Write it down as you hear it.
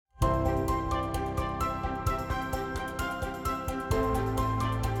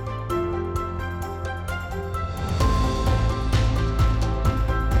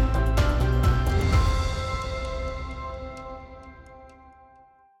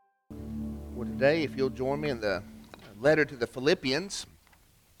today, if you'll join me in the letter to the Philippians.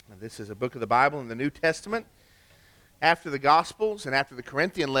 This is a book of the Bible in the New Testament. After the Gospels and after the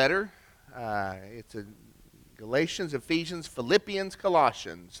Corinthian letter, it's Galatians, Ephesians, Philippians,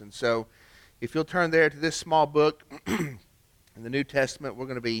 Colossians. And so if you'll turn there to this small book in the New Testament, we're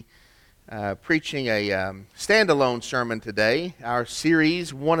going to be preaching a standalone sermon today. Our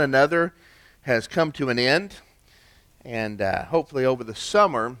series, One Another, has come to an end. And hopefully over the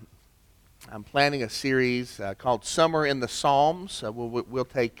summer, I'm planning a series called Summer in the Psalms. We'll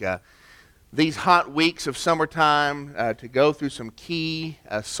take these hot weeks of summertime to go through some key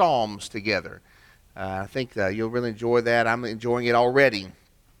psalms together. I think you'll really enjoy that. I'm enjoying it already.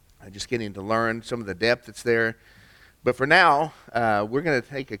 Just getting to learn some of the depth that's there. But for now, we're going to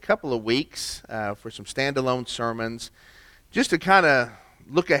take a couple of weeks for some standalone sermons just to kind of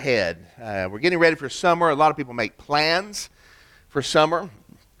look ahead. We're getting ready for summer. A lot of people make plans for summer.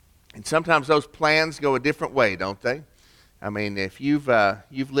 And sometimes those plans go a different way, don't they? I mean, if you've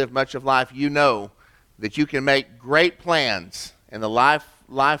lived much of life, you know that you can make great plans, and the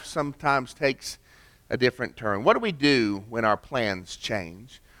life sometimes takes a different turn. What do we do when our plans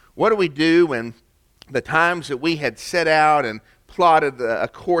change? What do we do when the times that we had set out and plotted a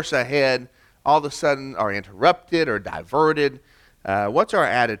course ahead all of a sudden are interrupted or diverted? What's our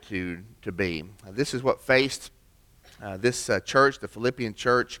attitude to be? This is what faced this church, the Philippian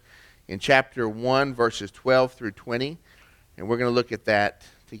church, in chapter 1, verses 12 through 20. And we're going to look at that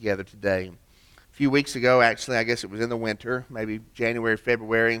together today. A few weeks ago, actually, I guess it was in the winter, maybe January,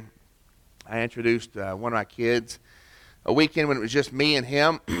 February, I introduced one of my kids a weekend when it was just me and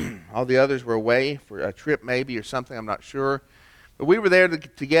him. All the others were away for a trip maybe or something, I'm not sure. But we were there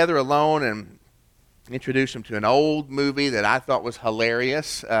together alone and introduced him to an old movie that I thought was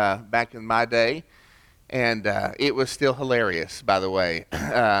hilarious back in my day. And it was still hilarious, by the way,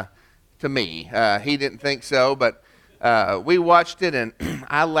 to me. He didn't think so, but we watched it, and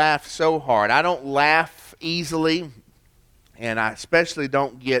I laughed so hard. I don't laugh easily, and I especially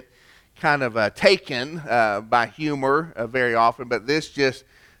don't get kind of taken by humor very often, but this just,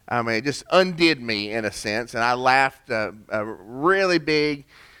 it just undid me in a sense, and I laughed really big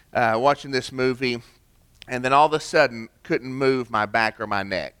watching this movie, and then all of a sudden couldn't move my back or my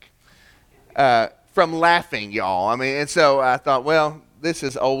neck from laughing, y'all. And so I thought, well, this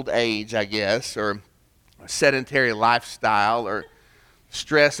is old age, I guess, or a sedentary lifestyle, or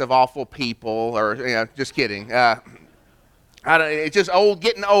stress of awful people, or, just kidding. It's just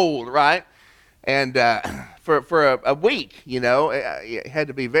getting old, right? And for a week, it had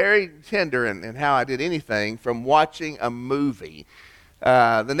to be very tender in how I did anything from watching a movie.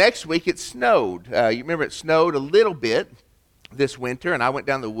 The next week it snowed. You remember it snowed a little bit this winter, and I went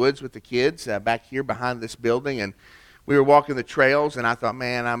down the woods with the kids back here behind this building, and we were walking the trails, and I thought,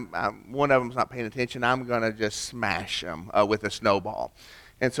 man, one of them's not paying attention. I'm going to just smash them with a snowball.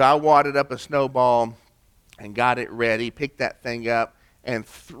 And so I wadded up a snowball and got it ready, picked that thing up, and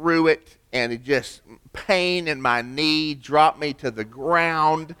threw it, and it just, pain in my knee, dropped me to the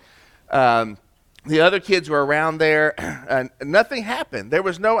ground. The other kids were around there, and nothing happened. I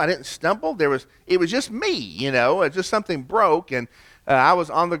didn't stumble. It was just me, just something broke, and I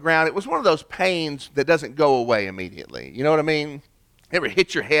was on the ground. It was one of those pains that doesn't go away immediately. You know what I mean? Ever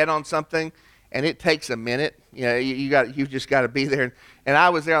hit your head on something, and it takes a minute? You just got to be there. And I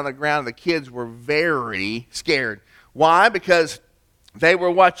was there on the ground, and the kids were very scared. Why? Because they were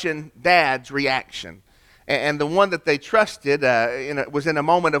watching Dad's reaction. And the one that they trusted was in a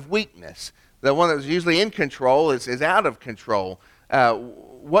moment of weakness. The one that was usually in control is out of control.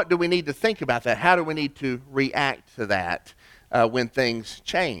 What do we need to think about that? How do we need to react to that when things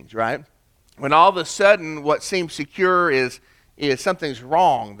change, right? When all of a sudden what seems secure is something's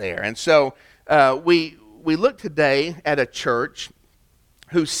wrong there. And so we look today at a church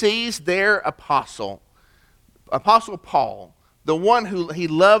who sees their Apostle Paul, the one who he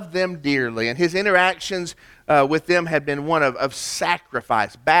loved them dearly, and his interactions with them had been one of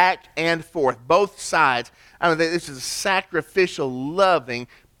sacrifice, back and forth, both sides. This is a sacrificial, loving,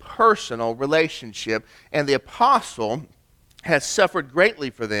 personal relationship, and the apostle has suffered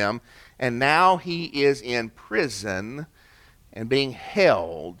greatly for them, and now he is in prison and being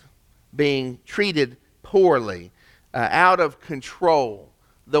held, being treated poorly, out of control.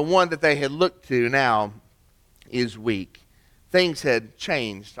 The one that they had looked to now is weak. Things had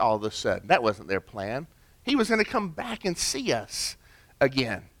changed all of a sudden. That wasn't their plan. He was going to come back and see us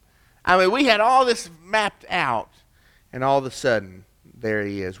again. We had all this mapped out, and all of a sudden, there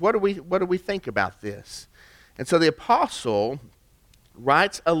he is. What do we think about this? And so the apostle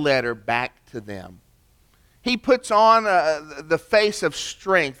writes a letter back to them. He puts on the face of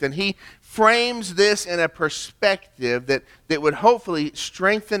strength, and he frames this in a perspective that would hopefully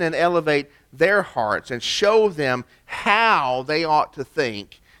strengthen and elevate their hearts and show them how they ought to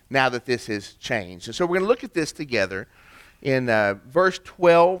think now that this has changed. And so we're going to look at this together in verse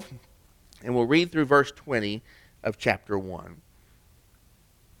 12, and we'll read through verse 20 of chapter 1.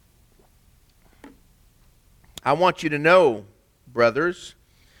 I want you to know, brothers,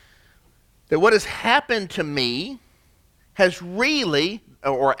 that what has happened to me has really,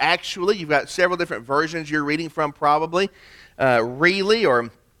 or actually, you've got several different versions you're reading from probably, really,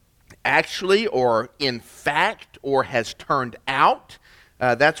 or actually, or in fact, or has turned out.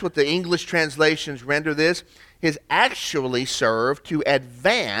 That's what the English translations render this, has actually served to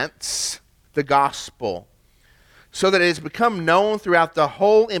advance the gospel, so that it has become known throughout the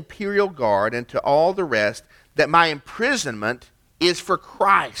whole imperial guard and to all the rest that my imprisonment is for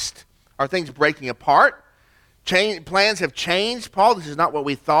Christ. Are things breaking apart? Plans have changed. Paul, this is not what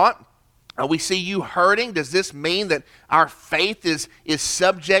we thought. We see you hurting. Does this mean that our faith is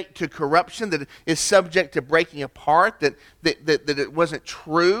subject to corruption, that it is subject to breaking apart, that it wasn't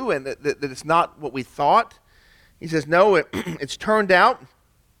true, and that it's not what we thought? He says, no, it's turned out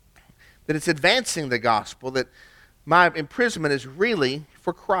that it's advancing the gospel, that my imprisonment is really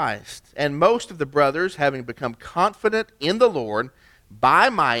for Christ. And most of the brothers, having become confident in the Lord by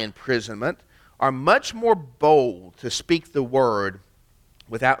my imprisonment, are much more bold to speak the word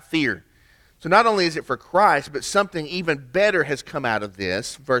without fear. So not only is it for Christ, but something even better has come out of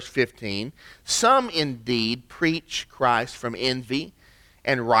this. Verse 15, some indeed preach Christ from envy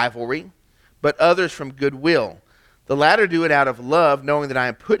and rivalry, but others from goodwill. The latter do it out of love, knowing that I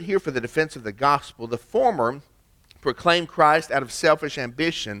am put here for the defense of the gospel. The former proclaim Christ out of selfish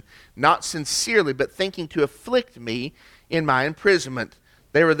ambition, not sincerely, but thinking to afflict me in my imprisonment.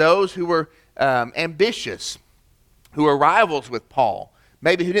 There were those who were ambitious, who were rivals with Paul,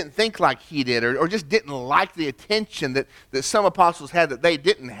 maybe who didn't think like he did, or just didn't like the attention that some apostles had that they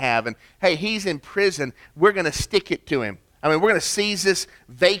didn't have. And hey, he's in prison, we're going to stick it to him. I mean, we're going to seize this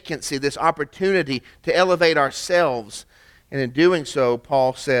vacancy, this opportunity to elevate ourselves. And in doing so,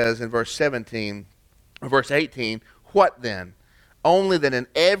 Paul says in verse 18, what then? Only that in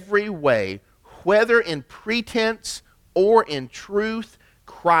every way, whether in pretense or in truth,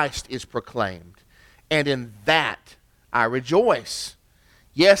 Christ is proclaimed. And in that I rejoice.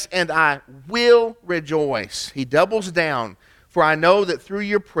 Yes, and I will rejoice. He doubles down. For I know that through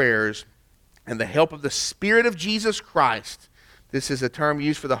your prayers and the help of the Spirit of Jesus Christ, this is a term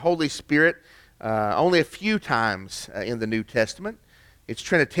used for the Holy Spirit only a few times in the New Testament. It's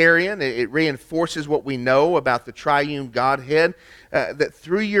Trinitarian. It reinforces what we know about the triune Godhead, that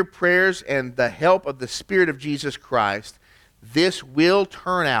through your prayers and the help of the Spirit of Jesus Christ, this will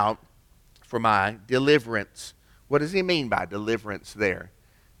turn out for my deliverance. What does he mean by deliverance there?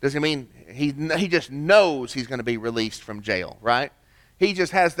 Does he mean he just knows he's going to be released from jail, right? He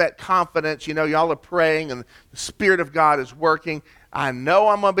just has that confidence. You know, y'all are praying and the Spirit of God is working. I know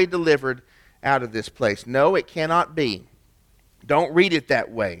I'm going to be delivered out of this place. No, it cannot be. Don't read it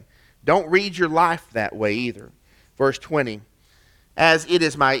that way. Don't read your life that way either. Verse 20, as it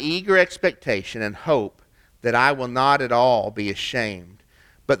is my eager expectation and hope that I will not at all be ashamed,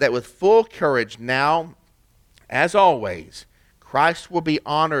 but that with full courage now, as always, Christ will be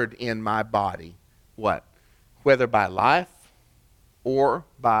honored in my body. What? Whether by life or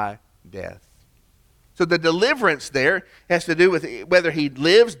by death. So the deliverance there has to do with whether he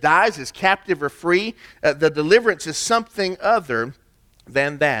lives, dies, is captive, or free. The deliverance is something other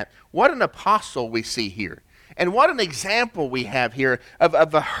than that. What an apostle we see here. And what an example we have here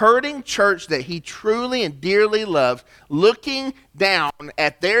of a hurting church that he truly and dearly loves, looking down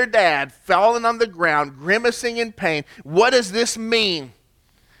at their dad falling on the ground, grimacing in pain. What does this mean?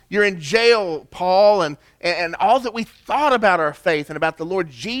 You're in jail, Paul, and all that we thought about our faith and about the Lord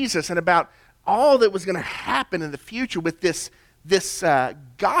Jesus and about all that was going to happen in the future with this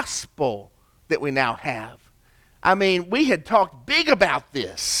gospel that we now have. I mean, we had talked big about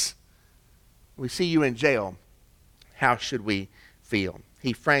this. We see you in jail. How should we feel?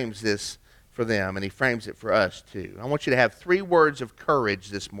 He frames this for them, and he frames it for us too. I want you to have 3 words of courage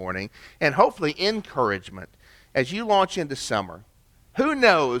this morning, and hopefully encouragement as you launch into summer. Who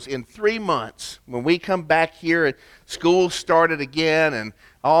knows, in 3 months, when we come back here and school started again and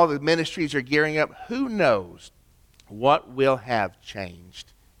all the ministries are gearing up, who knows what will have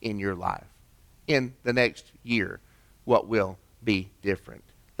changed in your life? In the next year, what will be different?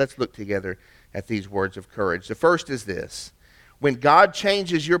 Let's look together at these words of courage. The first is this: when God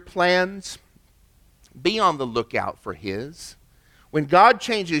changes your plans, be on the lookout for his. When God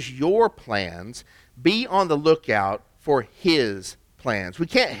changes your plans, be on the lookout for his plans. We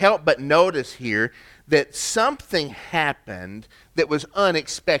can't help but notice here that something happened that was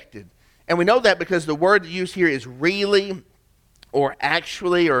unexpected. And we know that because the word used here is really, or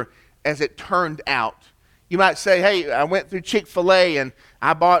actually, or as it turned out. You might say, hey, I went through Chick-fil-A and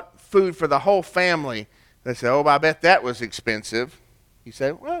I bought food for the whole family. They say, oh, I bet that was expensive. You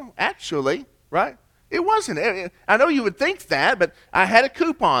say, well, actually, right? It wasn't. I know you would think that, but I had a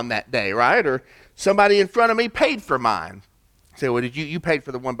coupon that day, right? Or somebody in front of me paid for mine. Say, well, did you paid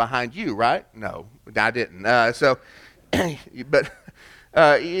for the one behind you, right? No, I didn't.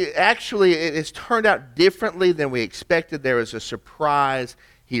 Actually, it's turned out differently than we expected. There was a surprise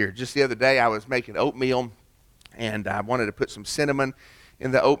here. Just the other day, I was making oatmeal, and I wanted to put some cinnamon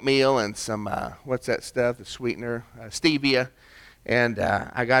in the oatmeal and some, what's that stuff, the sweetener, stevia. And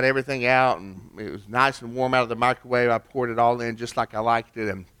I got everything out, and it was nice and warm out of the microwave. I poured it all in just like I liked it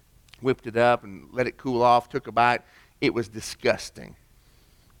and whipped it up and let it cool off, took a bite. It was disgusting.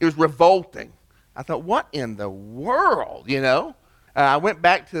 It was revolting. I thought, what in the world, you know? I went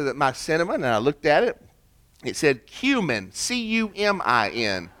back to my cinnamon, and I looked at it. It said cumin,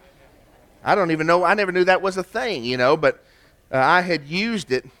 C-U-M-I-N. I don't even know. I never knew that was a thing, you know, but I had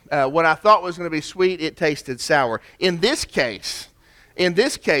used it. What I thought was going to be sweet, it tasted sour. In this case,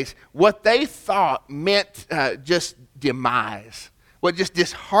 what they thought meant just demise, what just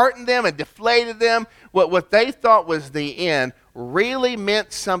disheartened them and deflated them, what they thought was the end really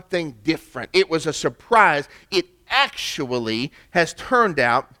meant something different. It was a surprise. It actually has turned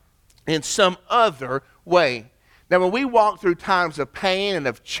out in some other way. Now, when we walk through times of pain and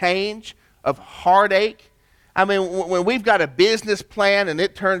of change, of heartache, I mean, when we've got a business plan and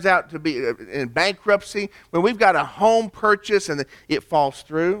it turns out to be in bankruptcy, when we've got a home purchase and it falls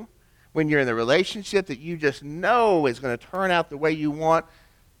through, when you're in the relationship that you just know is going to turn out the way you want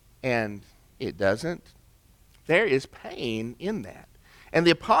and it doesn't, there is pain in that. And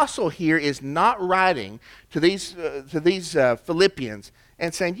the apostle here is not writing to these Philippians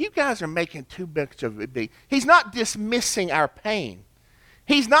and saying, you guys are making too much of it big. He's not dismissing our pain.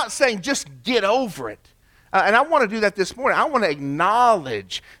 He's not saying just get over it. And I want to do that this morning. I want to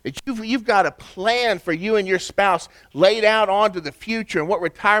acknowledge that you've got a plan for you and your spouse laid out onto the future and what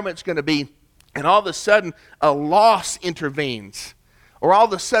retirement's going to be. And all of a sudden, a loss intervenes. Or all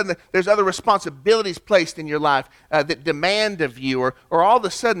of a sudden, there's other responsibilities placed in your life that demand of you. Or all of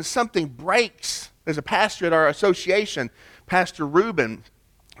a sudden, something breaks. There's a pastor at our association, Pastor Reuben,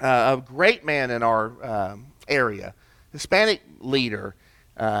 a great man in our area, Hispanic leader.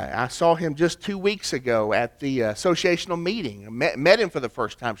 I saw him just 2 weeks ago at the associational meeting. I met him for the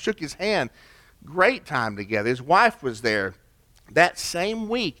first time, shook his hand. Great time together. His wife was there. That same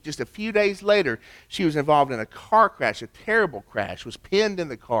week, just a few days later, she was involved in a car crash, a terrible crash, was pinned in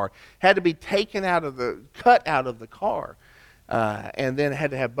the car, had to be cut out of the car, and then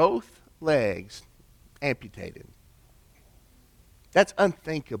had to have both legs amputated. That's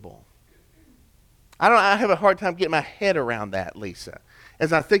unthinkable. I have a hard time getting my head around that, Lisa,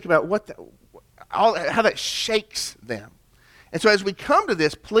 as I think about how that shakes them. And so as we come to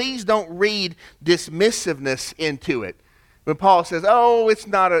this, please don't read dismissiveness into it. When Paul says, oh,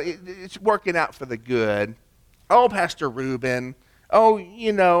 it's working out for the good. Oh, Pastor Reuben. Oh,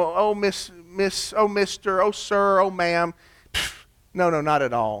 oh, Mr., oh, sir, oh, ma'am. No, not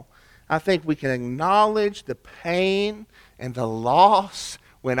at all. I think we can acknowledge the pain and the loss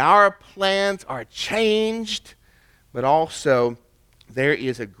when our plans are changed, but also there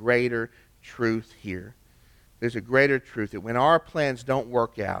is a greater truth here. There's a greater truth that when our plans don't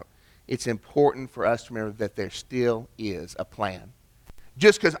work out, it's important for us to remember that there still is a plan.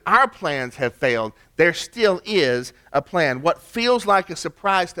 Just because our plans have failed, there still is a plan. What feels like a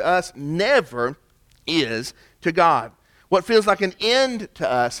surprise to us never is to God. What feels like an end to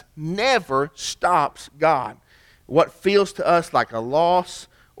us never stops God. What feels to us like a loss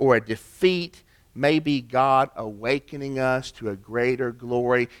or a defeat may be God awakening us to a greater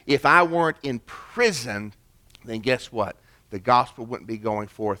glory. If I weren't in prison, then guess what? The gospel wouldn't be going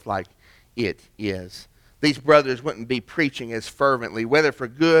forth like it is. These brothers wouldn't be preaching as fervently, whether for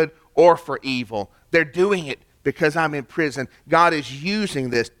good or for evil. They're doing it because I'm in prison. God is using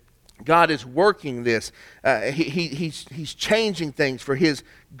this. God is working this. He's changing things for His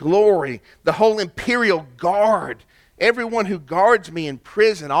glory. The whole imperial guard, everyone who guards me in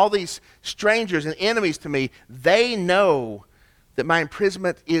prison, all these strangers and enemies to me, they know that my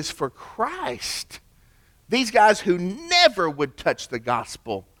imprisonment is for Christ. These guys who never would touch the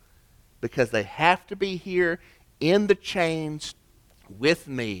gospel because they have to be here in the chains with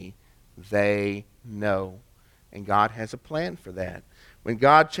me, they know. And God has a plan for that. When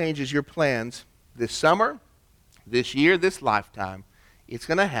God changes your plans, this summer, this year, this lifetime. It's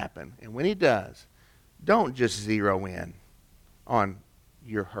going to happen. And when he does, don't just zero in on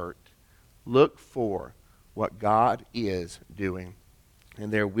your hurt. Look for what God is doing,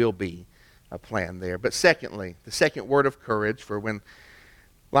 and there will be a plan there. But secondly, the second word of courage for when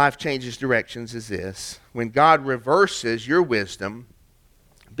life changes directions is this: when God reverses your wisdom,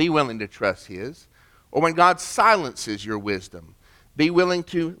 be willing to trust his. Or when God silences your wisdom, be willing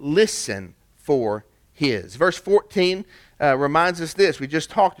to listen for his. Verse 14 reminds us this. We just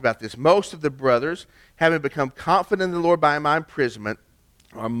talked about this. Most of the brothers, having become confident in the Lord by my imprisonment,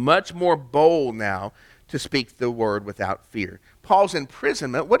 are much more bold now to speak the word without fear. Paul's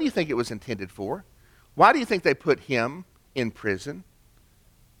imprisonment, what do you think it was intended for? Why do you think they put him in prison?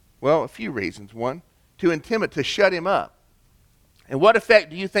 Well, a few reasons. One, to intimidate, to shut him up. And what effect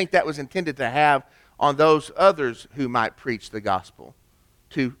do you think that was intended to have on those others who might preach the gospel?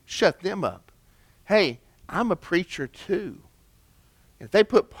 To shut them up. Hey, I'm a preacher too. If they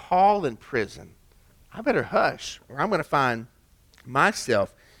put Paul in prison, I better hush, or I'm going to find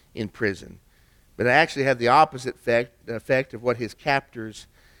myself in prison. But it actually had the opposite effect of what his captors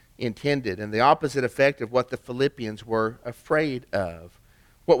intended, and the opposite effect of what the Philippians were afraid of.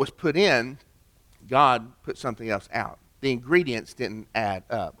 What was put in, God put something else out. The ingredients didn't add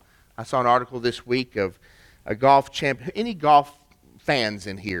up. I saw an article this week of a golf champion. Any golf fans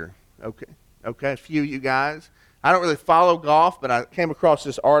in here? Okay, a few of you guys. I don't really follow golf, but I came across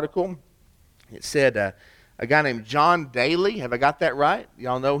this article. It said a guy named John Daly. Have I got that right?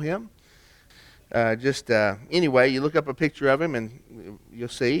 Y'all know him? Anyway, you look up a picture of him and you'll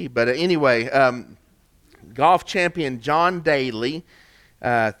see. But anyway, golf champion John Daly,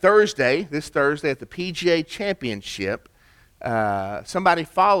 this Thursday at the PGA Championship, somebody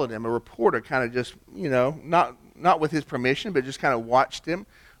followed him. A reporter kind of just, not with his permission, but just kind of watched him.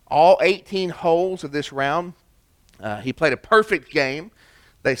 All 18 holes of this round, he played a perfect game,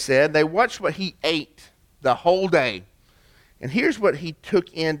 they said. They watched what he ate the whole day. And here's what he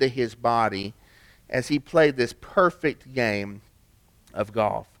took into his body as he played this perfect game of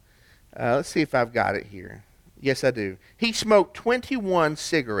golf. Let's see if I've got it here. Yes, I do. He smoked 21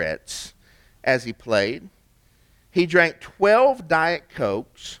 cigarettes as he played. He drank 12 Diet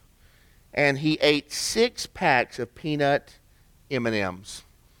Cokes, and he ate 6 packs of peanut M&Ms.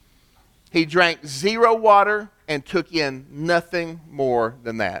 He drank 0 water and took in nothing more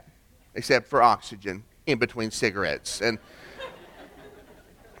than that, except for oxygen in between cigarettes. And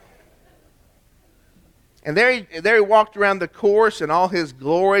there he walked around the course in all his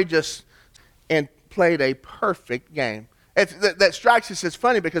glory, and played a perfect game. That strikes us as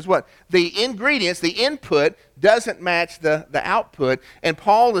funny because what? The ingredients, the input, doesn't match the output. And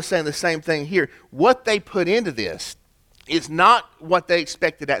Paul is saying the same thing here. What they put into this is not what they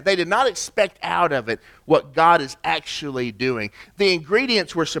expected. They did not expect out of it what God is actually doing. The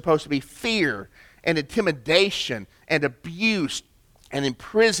ingredients were supposed to be fear and intimidation and abuse and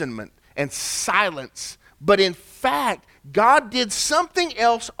imprisonment and silence. But in fact, God did something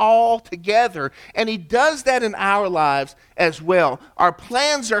else altogether, and he does that in our lives as well. Our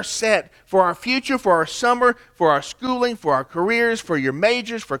plans are set for our future, for our summer, for our schooling, for our careers, for your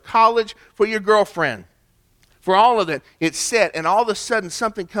majors, for college, for your girlfriend. For all of it, it's set, and all of a sudden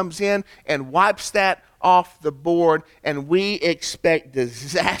something comes in and wipes that off the board, and we expect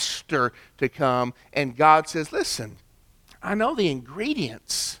disaster to come, and God says, listen, I know the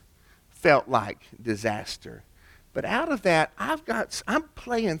ingredients felt like disaster. But out of that, I'm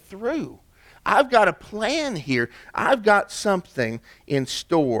playing through. I've got a plan here. I've got something in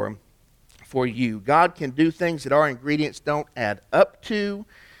store for you. God can do things that our ingredients don't add up to.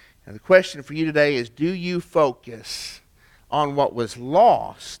 And the question for you today is, do you focus on what was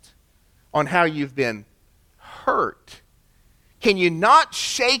lost, on how you've been hurt? Can you not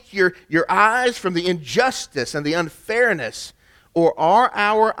shake your eyes from the injustice and the unfairness? Or are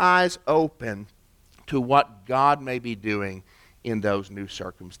our eyes open to what God may be doing in those new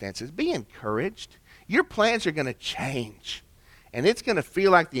circumstances? Be encouraged. Your plans are going to change. And it's going to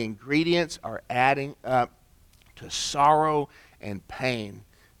feel like the ingredients are adding up to sorrow and pain.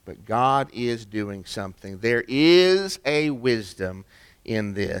 But God is doing something. There is a wisdom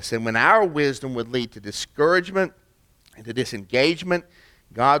in this. And when our wisdom would lead to discouragement and to disengagement,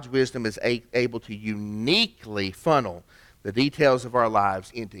 God's wisdom is able to uniquely funnel the details of our lives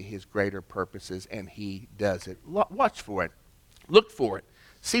into his greater purposes, and he does it. Watch for it. Look for it.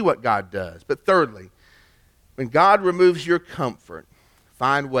 See what God does. But thirdly, when God removes your comfort,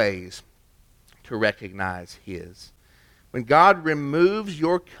 find ways to recognize his. When God removes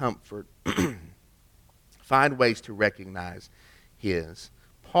your comfort, find ways to recognize his.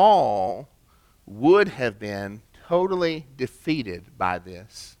 Paul would have been totally defeated by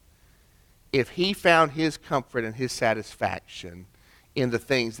this if he found his comfort and his satisfaction in the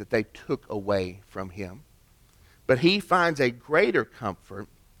things that they took away from him. But he finds a greater comfort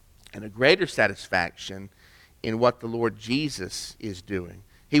and a greater satisfaction in what the Lord Jesus is doing.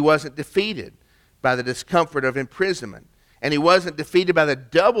 He wasn't defeated by the discomfort of imprisonment, and he wasn't defeated by the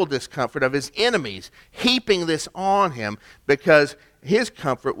double discomfort of his enemies heaping this on him, because his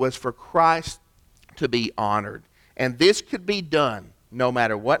comfort was for Christ to be honored. And this could be done no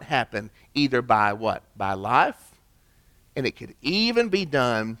matter what happened, either by what? By life, and it could even be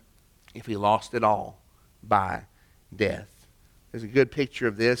done if he lost it all, by death. There's a good picture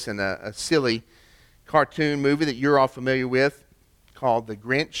of this in a silly cartoon movie that you're all familiar with called The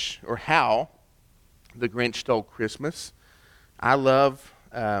Grinch, or How the Grinch Stole Christmas. I love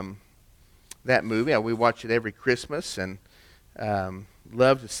that movie. We watch it every Christmas, and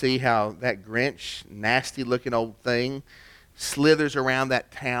love to see how that Grinch, nasty-looking old thing, slithers around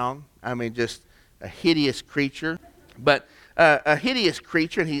that town. I mean, just a hideous creature. But a hideous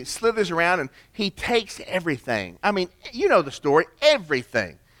creature, and he slithers around, and he takes everything. I mean, you know the story,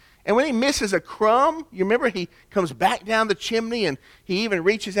 everything. And when he misses a crumb, you remember he comes back down the chimney, and he even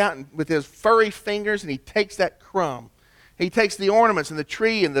reaches out with his furry fingers, and he takes that crumb. He takes the ornaments and the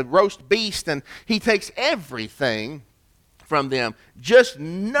tree and the roast beast, and he takes everything from them, just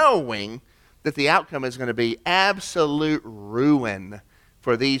knowing that the outcome is going to be absolute ruin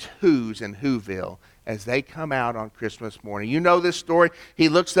for these Whos in Whoville as they come out on Christmas morning. You know this story. He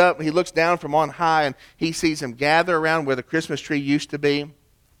looks up, he looks down from on high, and he sees them gather around where the Christmas tree used to be.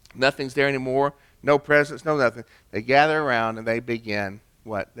 Nothing's there anymore. No presents, no nothing. They gather around and they begin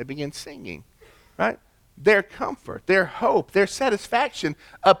what? They begin singing, right? Their comfort, their hope, their satisfaction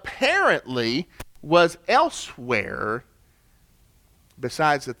apparently was elsewhere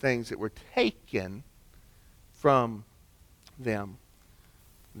besides the things that were taken from them.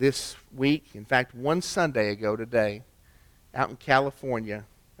 This week, in fact, one Sunday ago today, out in California,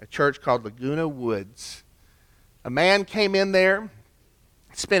 a church called Laguna Woods, a man came in there,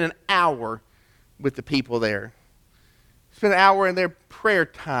 spent an hour with the people there. Spent an hour in their prayer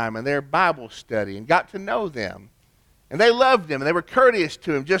time and their Bible study and got to know them. And they loved him and they were courteous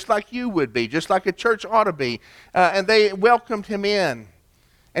to him, just like you would be, just like a church ought to be. And they welcomed him in.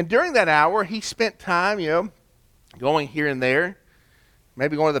 And during that hour, he spent time, going here and there,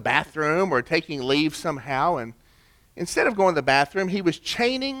 maybe going to the bathroom or taking leave somehow. And instead of going to the bathroom, he was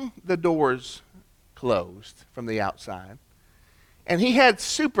chaining the doors closed from the outside. And he had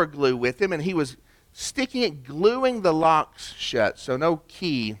super glue with him, and he was sticking it, gluing the locks shut so no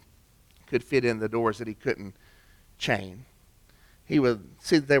key could fit in the doors that he couldn't chain. He would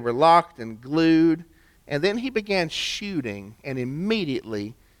see that they were locked and glued, and then he began shooting and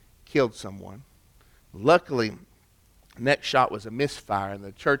immediately killed someone. Luckily, the next shot was a misfire, and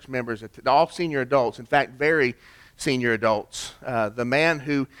the church members, all senior adults, in fact, very senior adults, the man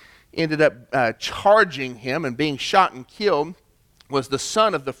who ended up charging him and being shot and killed was the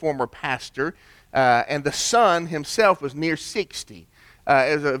son of the former pastor, and the son himself was near 60.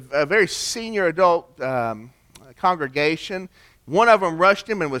 It was a very senior adult congregation. One of them rushed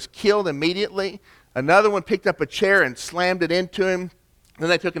him and was killed immediately. Another one picked up a chair and slammed it into him. Then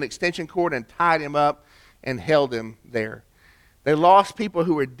they took an extension cord and tied him up and held him there. They lost people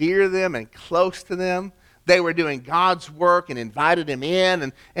who were dear to them and close to them. They were doing God's work and invited him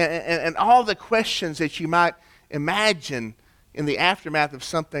in, and all the questions that you might imagine in the aftermath of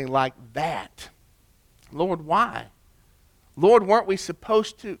something like that. Lord, why? Lord, weren't we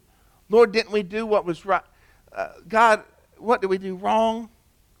supposed to? Lord, didn't we do what was right? God, what did we do wrong?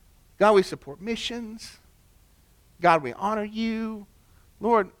 God, we support missions. God, we honor you.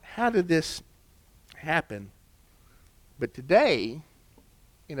 Lord, how did this happen? But today,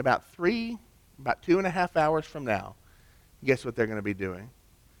 in about 2.5 hours from now, guess what they're going to be doing?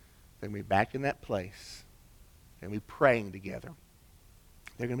 They're going to be back in that place. They're going to be praying together.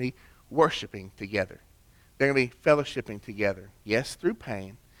 They're going to be worshiping together. They're going to be fellowshipping together. Yes, through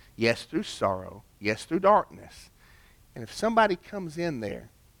pain. Yes, through sorrow. Yes, through darkness. And if somebody comes in there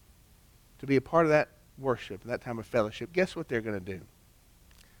to be a part of that worship, that time of fellowship, guess what they're going to do?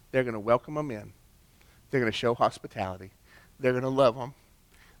 They're going to welcome them in. They're going to show hospitality. They're going to love them.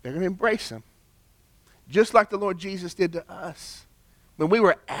 They're going to embrace them. Just like the Lord Jesus did to us when we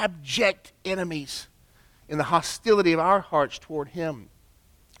were abject enemies in the hostility of our hearts toward him.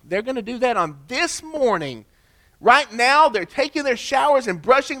 They're going to do that on this morning. Right now, they're taking their showers and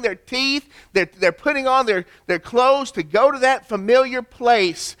brushing their teeth. They're putting on their clothes to go to that familiar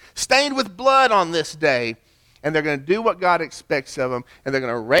place, stained with blood on this day. and they're going to do what God expects of them, and they're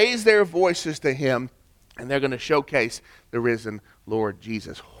going to raise their voices to him, and they're going to showcase the risen Lord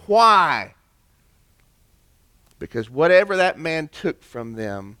Jesus. Why? Because whatever that man took from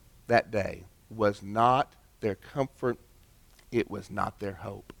them that day was not their comfort, it was not their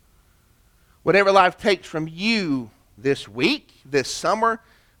hope. Whatever life takes from you this week, this summer,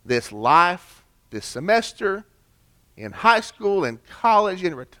 this life, this semester, in high school, in college,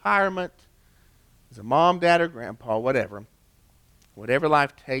 in retirement, as a mom, dad, or grandpa, whatever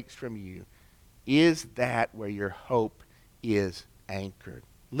life takes from you, is that where your hope is anchored?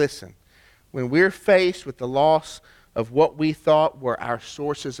 Listen, when we're faced with the loss of what we thought were our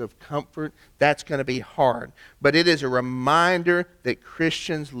sources of comfort, that's going to be hard. But it is a reminder that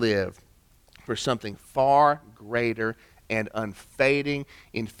Christians live for something far greater and unfading,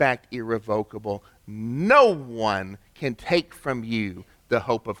 in fact, irrevocable. No one can take from you the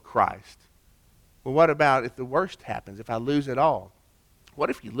hope of Christ. Well, what about if the worst happens, if I lose it all? What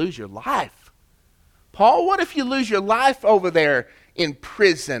if you lose your life? Paul, what if you lose your life over there in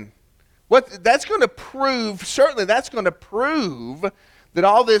prison? That's going to prove that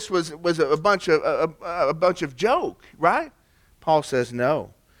all this was a bunch of joke, right? Paul says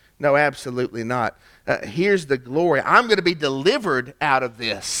no, absolutely not. Here's the glory. I'm going to be delivered out of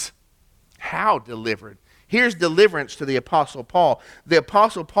this. How delivered? Here's deliverance to the Apostle Paul. The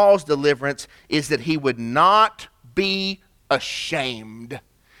Apostle Paul's deliverance is that he would not be ashamed.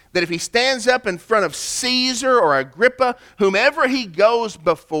 That if he stands up in front of Caesar or Agrippa, whomever he goes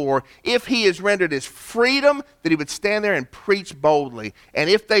before, if he is rendered his freedom, that he would stand there and preach boldly. And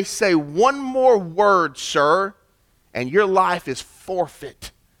if they say one more word, sir, and your life is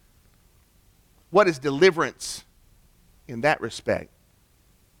forfeit. What is deliverance in that respect?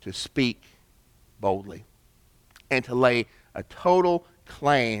 To speak boldly and to lay a total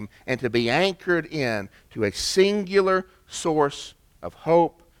claim and to be anchored in to a singular source of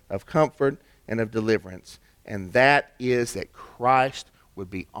hope, of comfort, and of deliverance. And that is that Christ would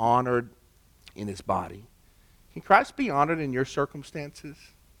be honored in his body. Can Christ be honored in your circumstances?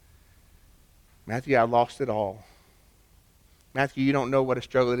 Matthew, I lost it all. Matthew, you don't know what a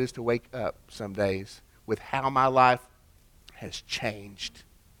struggle it is to wake up some days with how my life has changed.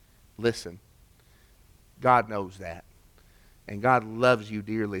 Listen, God knows that. And God loves you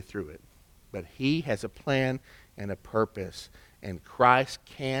dearly through it. But he has a plan and a purpose. And Christ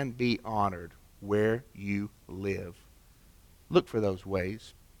can be honored where you live. Look for those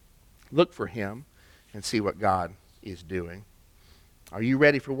ways. Look for him and see what God is doing. Are you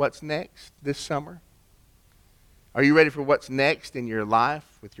ready for what's next this summer? Are you ready for what's next in your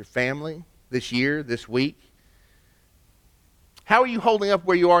life, with your family, this year, this week? How are you holding up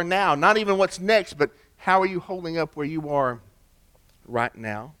where you are now? Not even what's next, but how are you holding up where you are right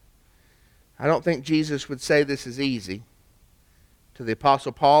now? I don't think Jesus would say this is easy to the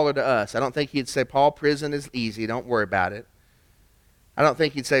Apostle Paul or to us. I don't think he'd say, Paul, prison is easy, don't worry about it. I don't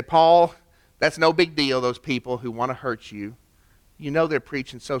think he'd say, Paul, that's no big deal, those people who want to hurt you. You know they're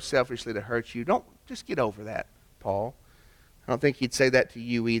preaching so selfishly to hurt you. Don't just get over that, Paul. I don't think he'd say that to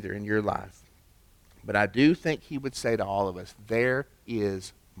you either in your life. But I do think he would say to all of us, there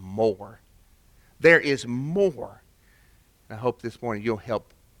is more. There is more. And I hope this morning you'll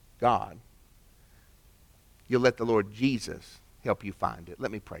help God. You'll let the Lord Jesus help you find it.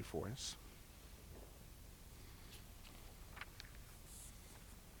 Let me pray for us.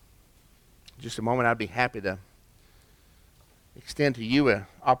 In just a moment, I'd be happy to extend to you an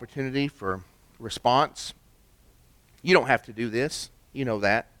opportunity for response. You don't have to do this. You know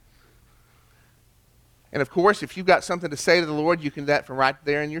that. And of course, if you've got something to say to the Lord, you can do that from right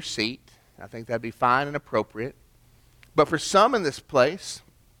there in your seat. I think that'd be fine and appropriate. But for some in this place,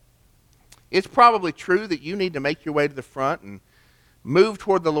 it's probably true that you need to make your way to the front and move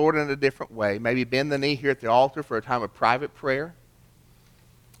toward the Lord in a different way. Maybe bend the knee here at the altar for a time of private prayer.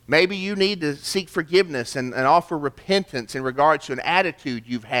 Maybe you need to seek forgiveness and offer repentance in regards to an attitude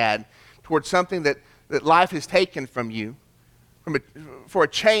you've had towards something that life has taken from you, for a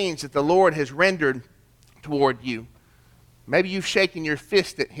change that the Lord has rendered toward you. Maybe you've shaken your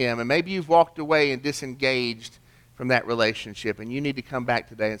fist at him, and maybe you've walked away and disengaged from that relationship, and you need to come back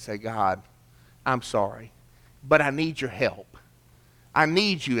today and say, God, I'm sorry, but I need your help. I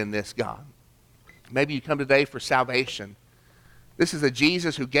need you in this, God. Maybe you come today for salvation. This is a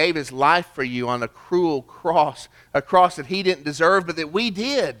Jesus who gave his life for you on a cruel cross, a cross that he didn't deserve, but that we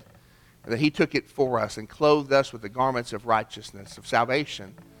did. And that he took it for us and clothed us with the garments of righteousness, of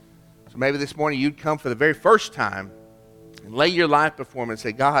salvation. So maybe this morning you'd come for the very first time and lay your life before him and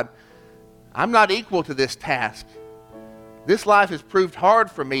say, God, I'm not equal to this task. This life has proved hard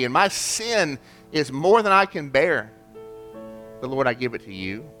for me, and my sin is more than I can bear. But Lord, I give it to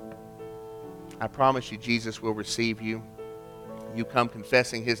you. I promise you Jesus will receive you. You come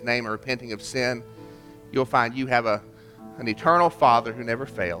confessing his name and repenting of sin, you'll find you have an eternal Father who never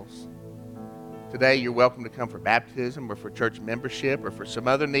fails. Today, you're welcome to come for baptism or for church membership or for some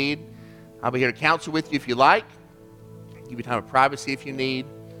other need. I'll be here to counsel with you if you like. Give you time of privacy if you need.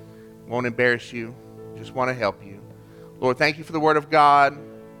 Won't embarrass you. Just want to help you. Lord, thank you for the Word of God,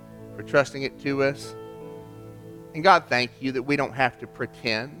 for trusting it to us. And God, thank you that we don't have to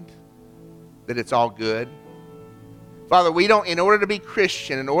pretend that it's all good. Father, we don't, in order to be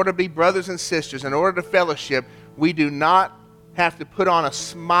Christian, in order to be brothers and sisters, in order to fellowship, we do not have to put on a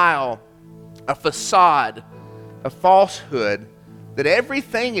smile, a facade, a falsehood, that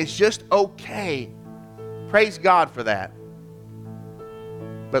everything is just okay. Praise God for that.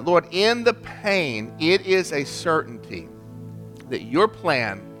 But Lord, in the pain, it is a certainty that your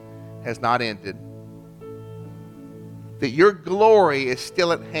plan has not ended, that your glory is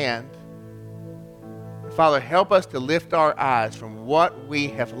still at hand. Father, help us to lift our eyes from what we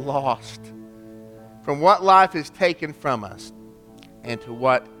have lost, from what life has taken from us, and to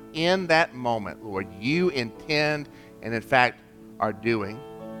what in that moment, Lord, you intend and in fact are doing.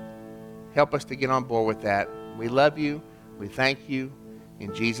 Help us to get on board with that. We love you. We thank you.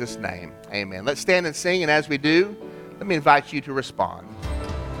 In Jesus' name, amen. Let's stand and sing, and as we do, let me invite you to respond.